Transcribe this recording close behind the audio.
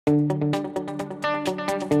I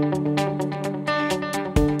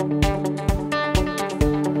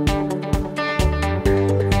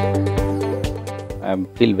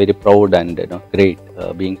feel very proud and great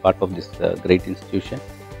being part of this great institution.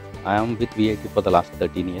 I am with VIT for the last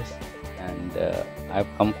 13 years, and I have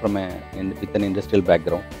come from with an industrial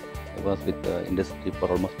background. I was with the industry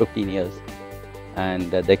for almost 15 years,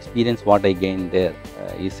 and the experience what I gained there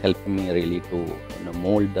is helping me really to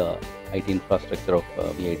mold the IT infrastructure of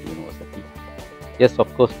VIT University. Yes,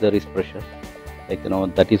 of course there is pressure,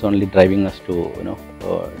 that is only driving us to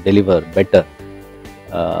deliver better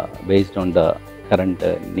based on the current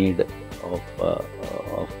need of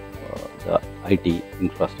the IT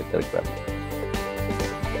infrastructure requirement.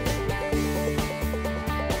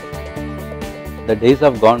 The days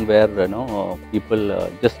have gone where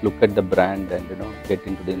people just look at the brand and get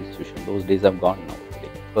into the institution. Those days have gone now,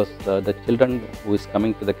 because the children who is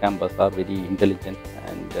coming to the campus are very intelligent,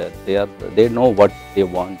 and they know what they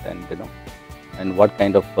want, and what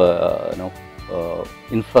kind of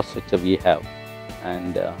infrastructure we have,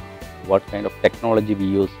 and what kind of technology we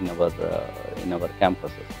use in our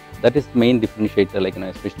campuses. That is the main differentiator,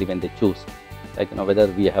 especially when they choose, whether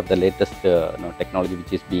we have the latest technology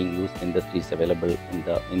which is being used in the industries available in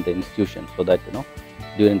the institution, so that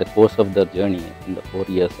during the course of their journey in the 4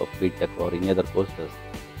 years of VTech or any other courses,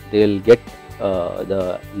 they will get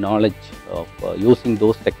the knowledge of using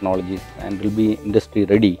those technologies and will be industry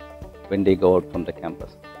ready when they go out from the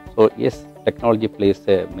campus. So yes, technology plays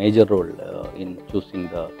a major role in choosing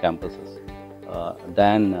the campuses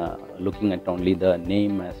than looking at only the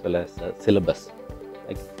name as well as syllabus.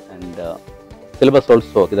 And syllabus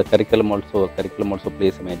also, the curriculum also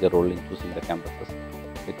plays a major role in choosing the campuses,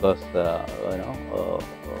 because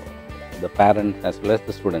the parents as well as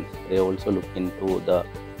the students, they also look into the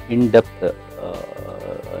in-depth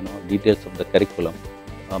details of the curriculum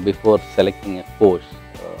before selecting a course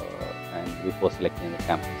and before selecting the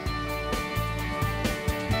campus.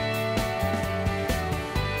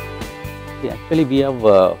 Actually, we have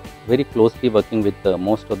very closely working with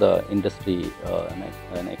most of the industry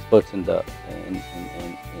and experts in the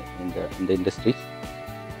industries,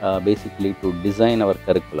 basically to design our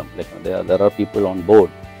curriculum. There are people on board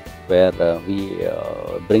where we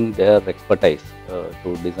bring their expertise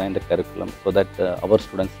to design the curriculum, so that our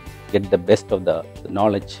students get the best of the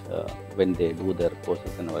knowledge when they do their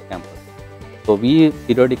courses in our campus. So we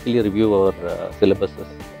periodically review our syllabuses,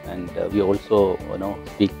 and we also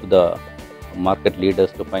speak to the market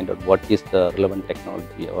leaders to find out what is the relevant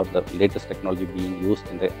technology or the latest technology being used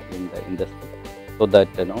in the industry, so that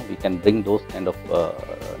we can bring those kind of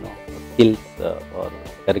skills or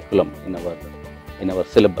curriculum in our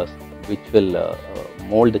syllabus, which will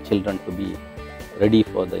mold the children to be ready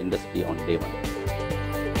for the industry on day one.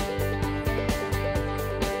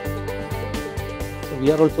 So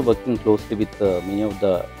we are also working closely with many of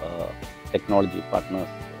the technology partners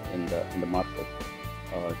in the market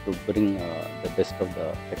to bring the best of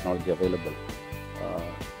the technology available,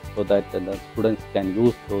 so that the students can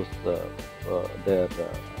use those their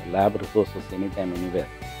lab resources anytime, anywhere.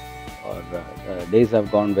 Or days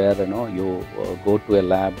have gone where you go to a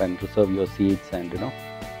lab and reserve your seats and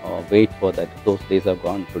wait for that. Those days have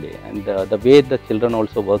gone today, and the way the children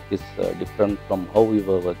also work is different from how we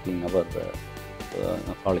were working our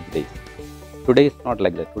college days. Today it's not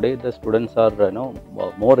like that. Today the students are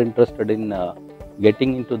more interested in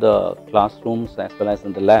getting into the classrooms as well as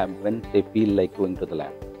in the lab when they feel like going to the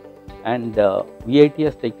lab. And VIT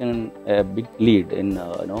has taken a big lead in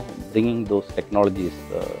bringing those technologies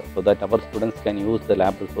so that our students can use the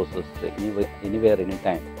lab resources anywhere,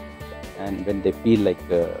 anytime, and when they feel like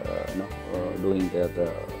doing their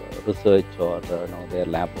research or their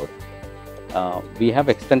lab work. We have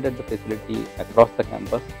extended the facility across the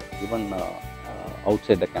campus, even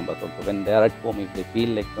outside the campus also. When they are at home, if they feel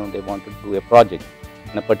like they want to do a project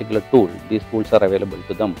in a particular tool, these tools are available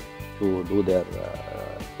to them to do their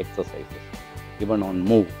exercises, even on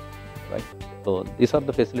move, right? So these are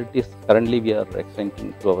the facilities currently we are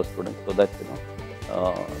extending to our students, so that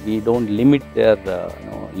we don't limit their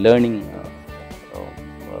learning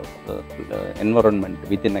environment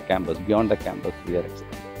within a campus. Beyond the campus, we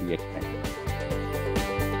extend.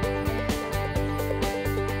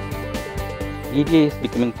 EDA is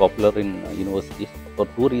becoming popular in universities for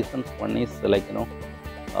two reasons. One is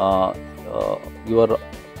your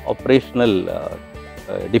operational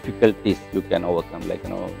difficulties you can overcome.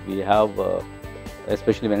 We have,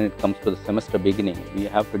 especially when it comes to the semester beginning, we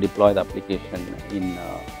have to deploy the application in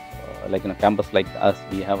a campus like us.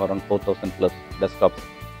 We have around 4,000 plus desktops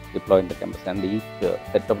deployed in the campus, and each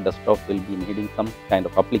set of desktops will be needing some kind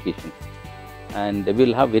of applications. and we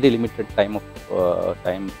will have very limited time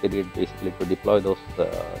period basically to deploy those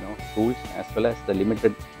tools, as well as the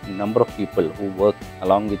limited number of people who work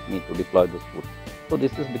along with me to deploy those tools. So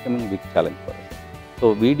this is becoming a big challenge for us.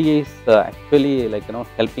 So VDA is actually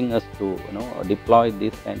helping us to deploy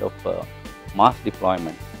this kind of mass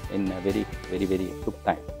deployment in a very quick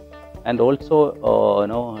time. And also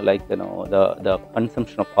the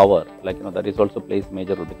consumption of power, that is also plays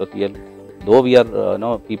major role, because though we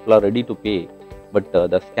are people are ready to pay, but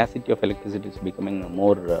the scarcity of electricity is becoming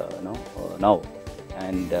more now,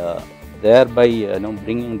 and thereby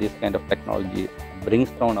bringing this kind of technology brings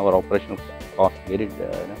down our operational cost very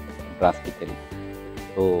drastically.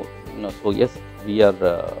 So yes, we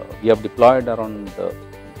have deployed around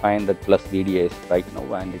 500 plus VDAs right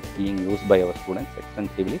now, and it's being used by our students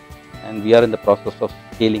extensively, and we are in the process of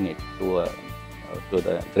scaling it to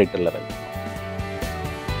the greater level.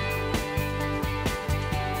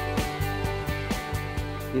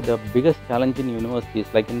 See, the biggest challenge in universities,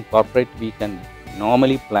 like in corporate, we can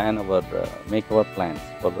normally plan make our plans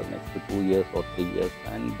for the next 2 years or 3 years,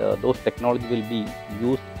 and those technology will be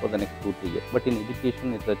used for the next 2-3 years. But in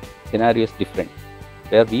education, the scenario is different,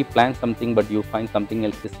 where we plan something, but you find something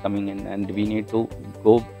else is coming in, and we need to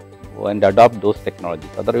go and adopt those technologies.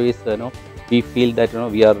 Otherwise, we feel that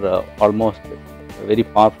we are almost very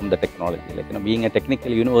far from the technology. Being a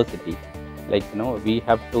technical university, we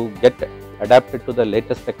have to get adapted to the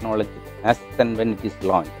latest technology as and when it is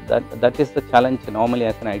launched. That is the challenge normally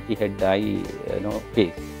as an IT head I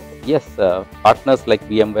face. Yes, partners like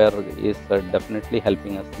VMware is definitely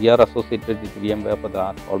helping us. We are associated with VMware for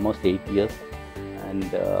the almost 8 years, and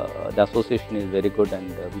the association is very good, and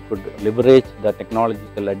we could leverage the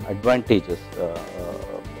technological advantages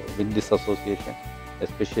with this association,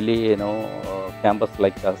 especially campus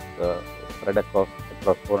like us spread across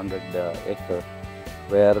 400 acres,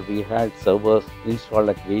 where we had servers installed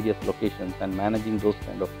at various locations, and managing those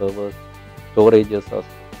kind of servers, storages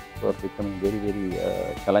were becoming very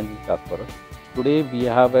challenging task for us. Today we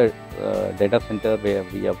have a data center where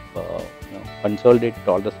we have consolidated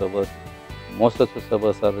all the servers. Most of the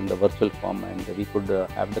servers are in the virtual form, and we could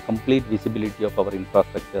have the complete visibility of our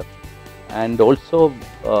infrastructure, and also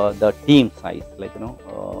the team size.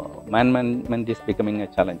 Management is becoming a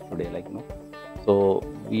challenge today. So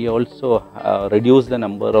we also reduce the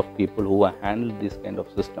number of people who handle this kind of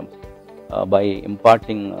systems by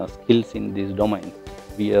imparting skills in these domains.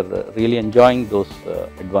 We are really enjoying those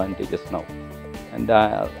advantages now, and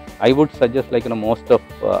I would suggest most of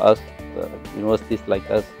us universities like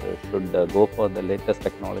us should go for the latest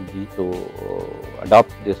technology to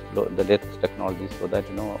adopt the latest technology, so that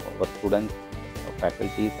our students,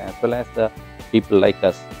 faculties, as well as the people like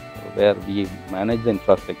us, where we manage the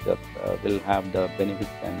infrastructure, will have the benefits,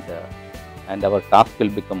 and our task will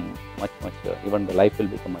become much even the life will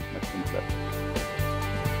become much simpler.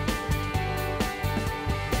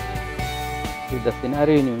 See, the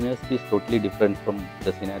scenario in university is totally different from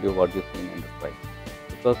the scenario what you see in enterprise,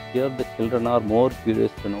 because here the children are more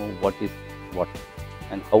curious to know what is what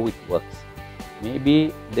and how it works.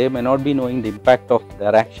 Maybe they may not be knowing the impact of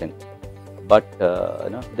their action, but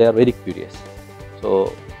they are very curious.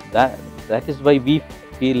 So that is why we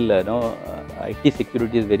feel IT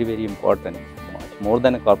security is very important, much more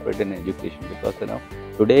than a corporate in education, because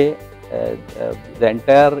today the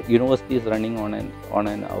entire university is running on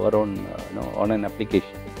our own on an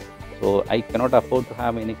application. So I cannot afford to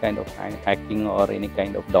have any kind of hacking or any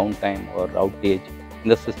kind of downtime or outage in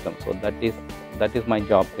the system. So that is my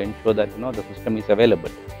job, to ensure that the system is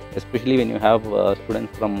available, especially when you have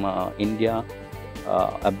students from India,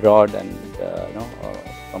 abroad, and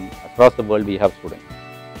from across the world we have students.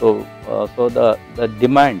 So the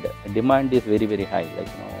demand is very high.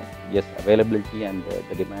 Yes, availability and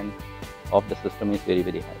the demand of the system is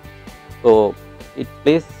very high. So it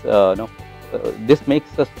plays this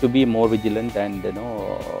makes us to be more vigilant, and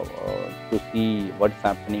to see what's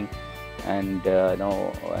happening, and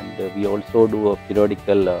and we also do a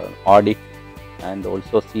periodical audit, and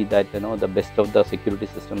also see that the best of the security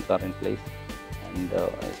systems are in place. And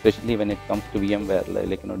especially when it comes to VMware,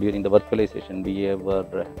 during the virtualization, we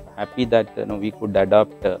were happy that we could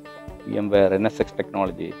adopt VMware NSX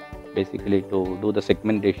technology, basically to do the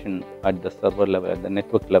segmentation at the server level, at the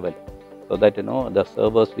network level, so that the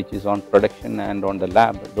servers which is on production and on the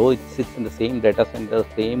lab, though it sits in the same data center,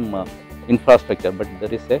 same infrastructure, but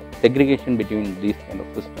there is a segregation between these kind of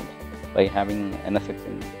systems by having NSX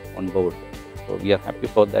on board. So we are happy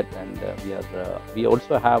for that, and we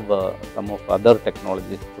also have some of other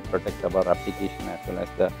technologies to protect our application, as well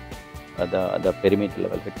as the perimeter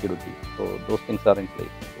level security. So those things are in place.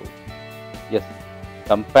 So yes,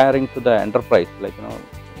 comparing to the enterprise,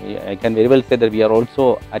 I can very well say that we are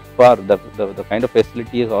also at par. The kind of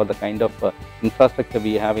facilities or the kind of infrastructure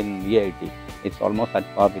we have in VIT, it's almost at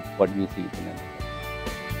par with what we see in enterprise.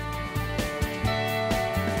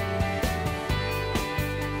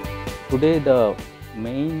 Today, the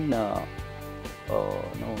main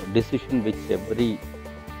decision which every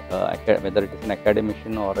whether it is an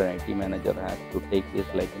academician or an IT manager has to take is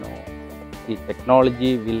the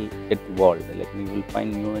technology will get evolved. We will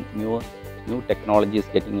find new technologies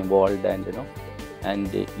getting evolved,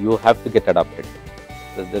 and you have to get adapted.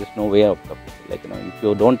 So there is no way out of it. If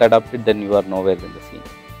you don't adapt it, then you are nowhere in the scene.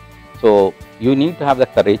 So you need to have the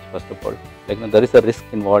courage, first of all. There is a risk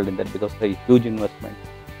involved in that because it's a huge investment.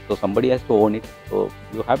 So somebody has to own it. So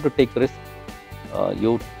you have to take risk.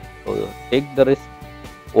 You take the risk,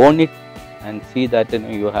 own it, and see that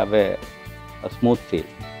you have a smooth sail.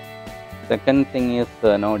 Second thing is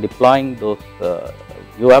now deploying those.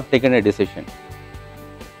 You have taken a decision.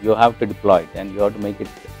 You have to deploy it, and you have to make it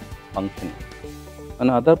function.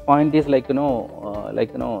 Another point is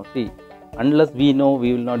see, unless we know,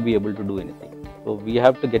 we will not be able to do anything. So we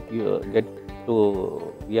have to get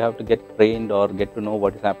trained or get to know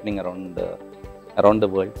what is happening around the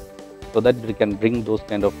world, so that we can bring those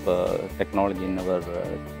kind of technology in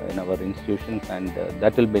our institutions, and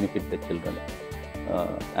that will benefit the children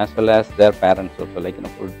as well as their parents also.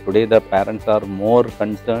 Today the parents are more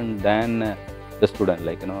concerned than the student.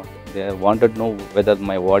 They wanted to know whether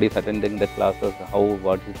my ward is attending the classes,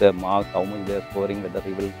 what is their marks, how much they are scoring, whether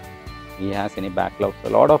he has any backlogs. A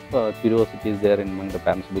lot of curiosity is there among the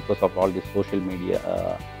parents because of all this social media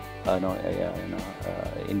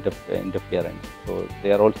interference. So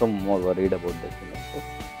they are also more worried about this. So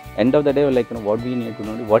end of the day, what we need to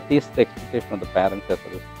know, what is the expectation of the parents as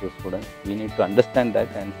well as the students. We need to understand that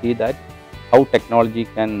and see that how technology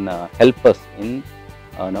can help us in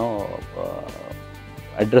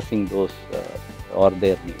addressing those or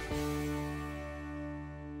their needs.